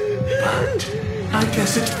 Chris, but I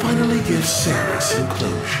guess it finally gives Sara some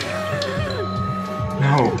closure.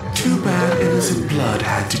 No. Too bad innocent blood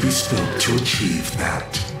had to be spilled to achieve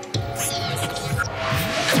that.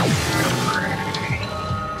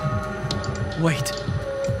 Wait.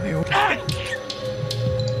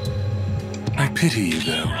 I pity you,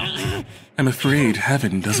 though. I'm afraid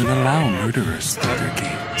heaven doesn't allow murderers through their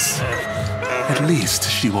gates. At least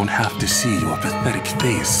she won't have to see your pathetic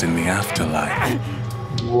face in the afterlife.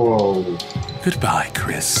 Whoa. Goodbye,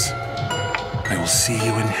 Chris. I will see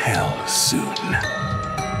you in hell soon.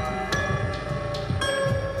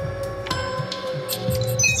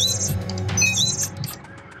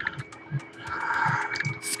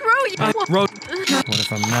 Screw you! What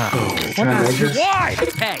if I'm not? Why?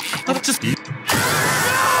 Hey, I'm just.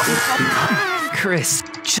 Chris.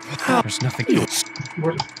 There's nothing.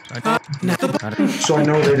 What? So I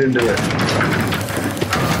know they didn't do it.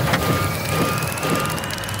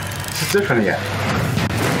 This is different again.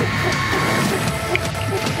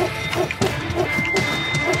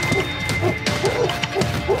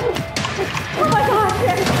 Oh my god,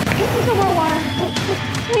 Chris! Some more water.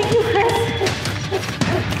 Thank you, Chris.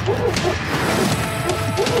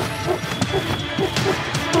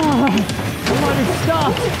 The water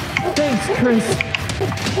stopped. Thanks, Chris.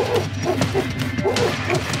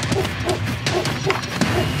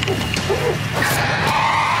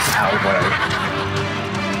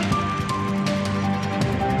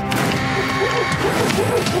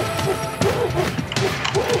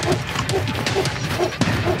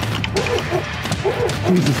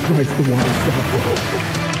 Jesus Christ, the water stopped.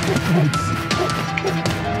 Thanks.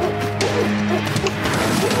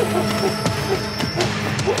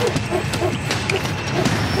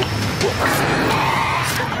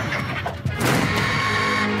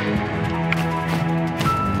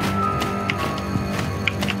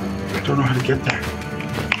 I don't know how to get there.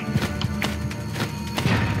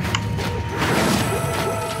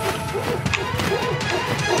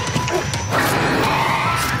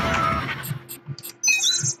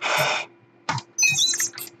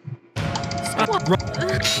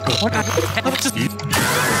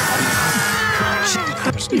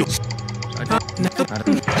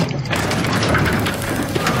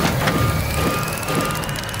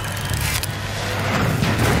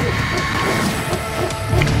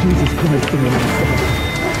 Jesus Christ, the water stopped.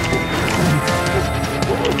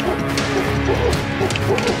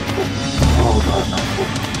 Oh god, no.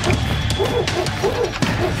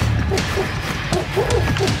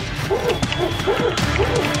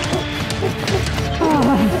 The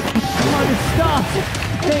water stopped.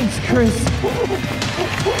 Thanks, Chris.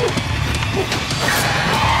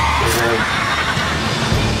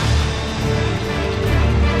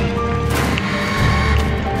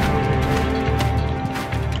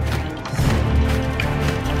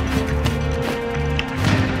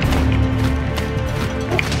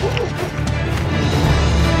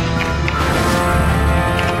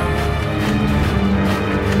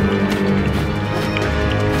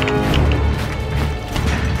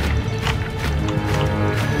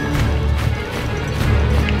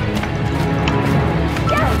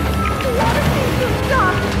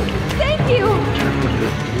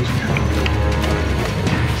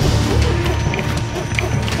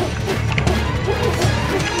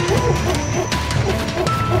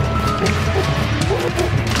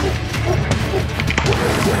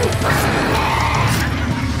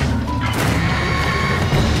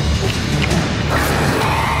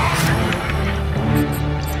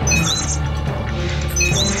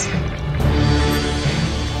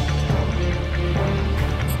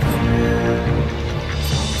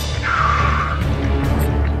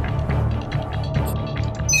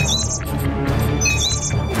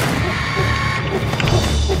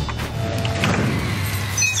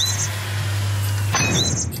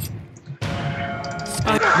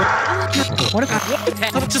 What if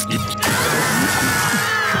I'm just. This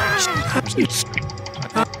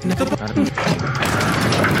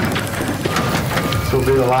will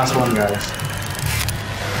be the last one, guys.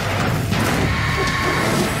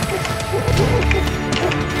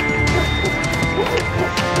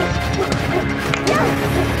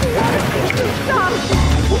 Stop!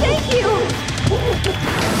 Thank you!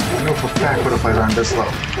 I know for a fact what if I run this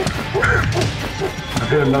low. I've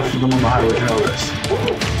hit enough of them on the highway to know this.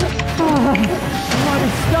 Water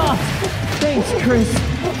stopped. Thanks, Chris.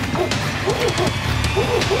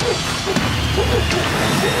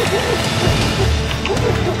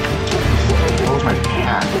 What was my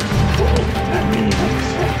path? That means...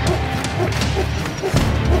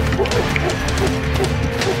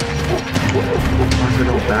 Why is it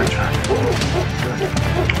all backtrack?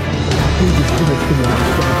 Jesus Christ, the water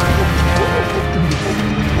stopped.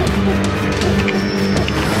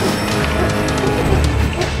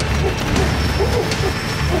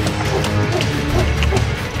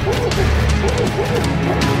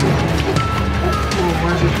 Oh,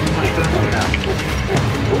 why is it so much faster now?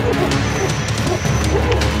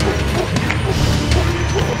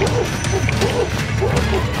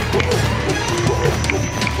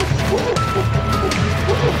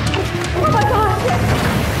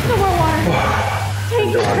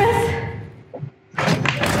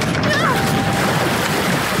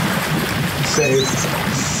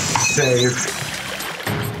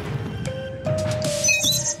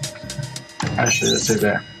 Actually, let's say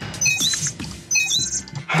there.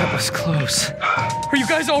 That was close. Are you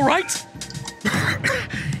guys all right?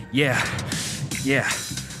 Yeah,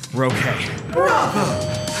 we're okay.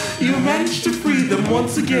 Bravo! You managed to free them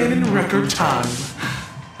once again in record time.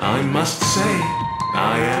 I must say,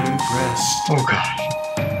 I am impressed. Oh gosh.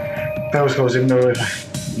 That was close, even though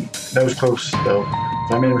that was close, though.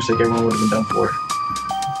 If I made a mistake, everyone would have been done for.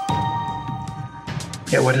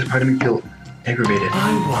 Yeah, why does part of me feel aggravated?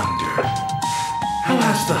 I wonder, how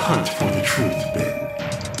has the hunt for the truth been?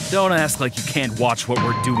 Don't ask like you can't watch what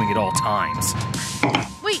we're doing at all times.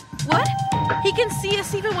 Wait, what? He can see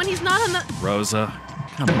us even when he's not on the... Rosa,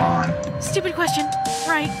 come on. Stupid question.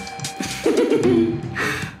 Right.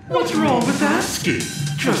 What's wrong with asking?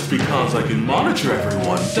 Just because I can monitor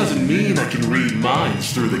everyone doesn't mean I can read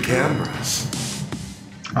minds through the cameras.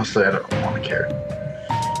 Honestly, I don't want to care.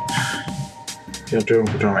 You're doing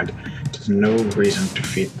for torment. There's no reason to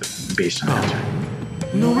feed the beast an answer.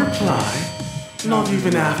 No reply? Not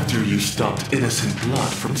even after you stopped innocent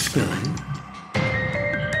blood from spilling?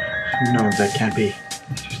 No, that can't be.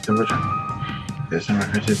 It's just the original. There's no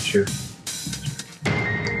record to the truth.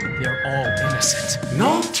 They're all innocent.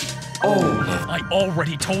 Not all of them. I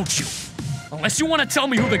already told you. Unless you want to tell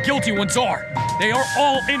me who the guilty ones are, they are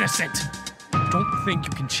all innocent. Don't think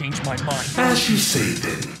you can change my mind. As you say,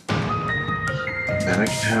 then. Then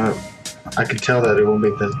I can tell that it won't be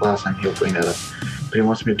the last time he'll bring that up. But he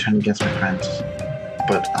wants me to turn against my friends.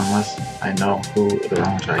 But unless I know who the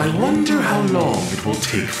wrongs are. I wonder how long it will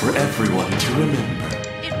take for everyone to remember.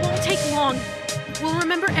 It won't take long. We'll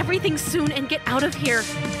remember everything soon and get out of here.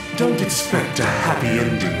 Don't expect a happy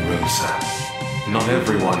ending, Rosa. Not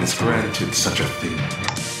everyone is granted such a thing.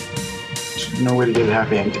 There's no way to get a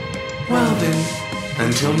happy ending. Well then,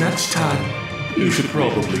 until next time, you should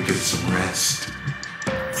probably get some rest.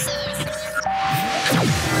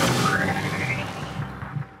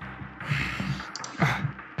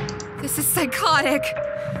 This is psychotic.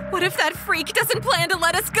 What if that freak doesn't plan to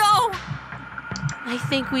let us go? I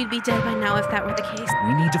think we'd be dead by now if that were the case.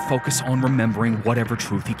 We need to focus on remembering whatever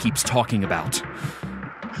truth he keeps talking about.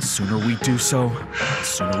 The sooner we do so, the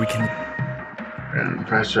sooner we can... And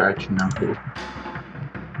faster I can know who.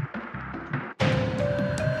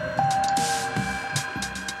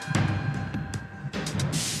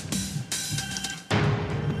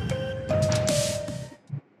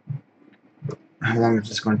 How long is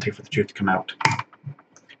this going to take for the truth to come out?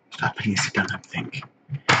 Stop putting this down and think.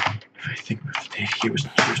 If I think of the day he was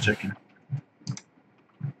taken.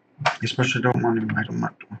 Especially I don't want to.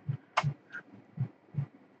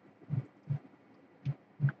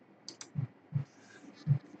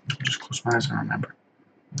 Just close my eyes and remember.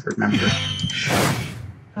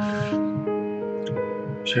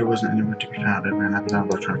 She wasn't anywhere to be found. I ran up and down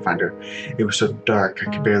the road trying to find her. It was so dark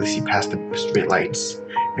I could barely see past the street lights.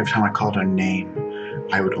 Every time I called her name,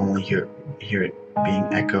 I would only hear it being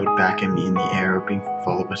echoed back at me in the air or being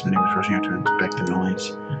followed by some neighbors rushing out to inspect the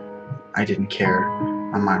noise. I didn't care.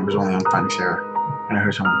 My mind was only on finding Sarah. And I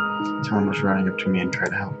heard someone was running up to me and tried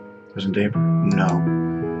to help. Wasn't Dave? No.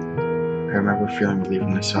 I remember feeling relieved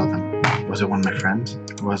when I saw them. Was it one of my friends?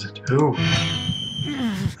 Who was it? Who?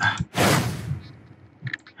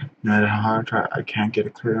 No matter how hard I try, I can't get a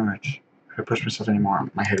clear image. If I push myself anymore,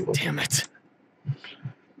 my head will. Damn it.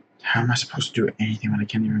 How am I supposed to do anything when I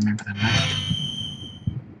can't even remember the night?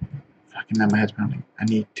 Fucking now my head's pounding. I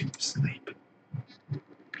need to sleep.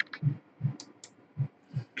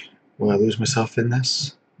 Will I lose myself in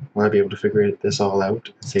this? Will I be able to figure this all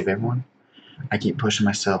out and save everyone? I keep pushing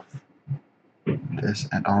myself this,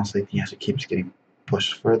 and honestly, the answer keeps getting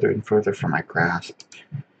pushed further and further from my grasp.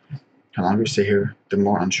 The longer I stay here, the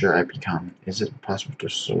more unsure I become. Is it possible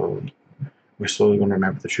to we're slowly going to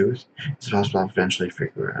remember the truth? Is it possible I'll eventually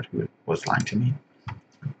figure out who was lying to me?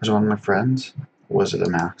 Was it one of my friends? Or was it a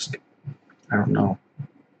mask? I don't know.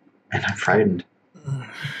 And I'm frightened.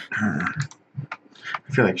 I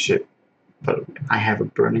feel like shit, but I have a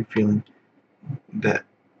burning feeling that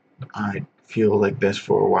I feel like this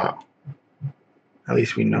for a while. At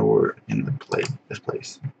least we know we're in this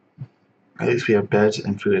place. At least we have beds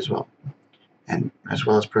and food as well. And as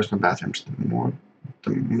well as personal bathrooms.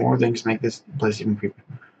 The more things make this place even creepier.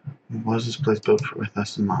 Was this place built with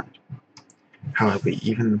us in mind? However,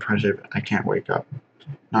 even the pressure of it, I can't wake up.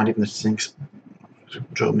 Not even the sinks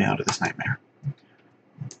drove me out of this nightmare.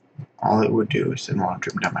 All it would do is send water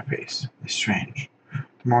dripping down my face. It's strange.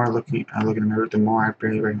 The more I look in the mirror, the more I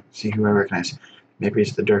barely see who I recognize. Maybe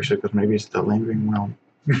it's the dark circles, maybe it's the lingering realm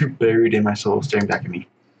buried in my soul staring back at me.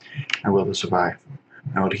 My will to survive.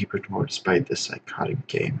 My will to keep her toward despite this psychotic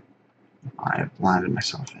game I have blinded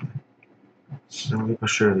myself in. Slowly but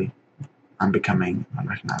surely, I'm becoming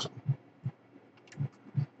unrecognizable.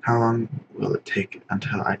 How long will it take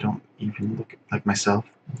until I don't even look like myself?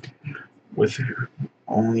 With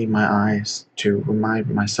only my eyes to remind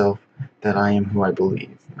myself that I am who I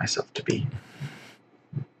believe myself to be.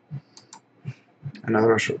 Another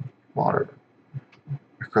rush of water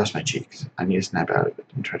across my cheeks. I need to snap out of it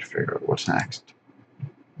and try to figure out what's next.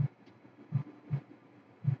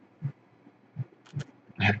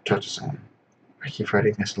 I have to talk to someone. I keep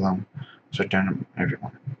fighting this alone, so I turn to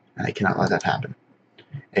everyone, and I cannot let that happen.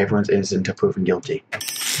 Everyone's innocent until proven guilty.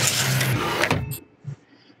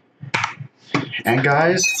 And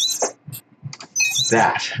guys,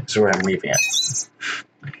 that is where I'm leaving it.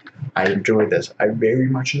 I enjoyed this. I very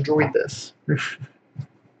much enjoyed this.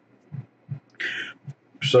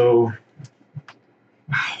 So,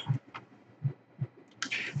 wow.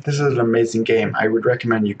 This is an amazing game. I would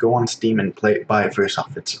recommend you go on Steam and buy it for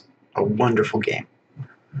yourself. It's a wonderful game.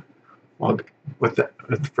 Well, with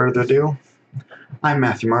further ado, I'm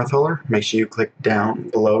Matthew Martholer. Make sure you click down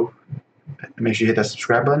below. Make sure you hit that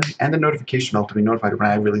subscribe button and the notification bell to be notified when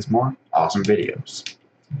I release more awesome videos.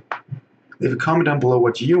 Leave a comment down below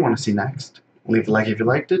what you want to see next. Leave a like if you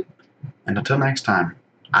liked it. And until next time,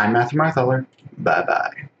 I'm Matthew Martholer.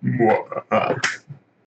 Bye-bye.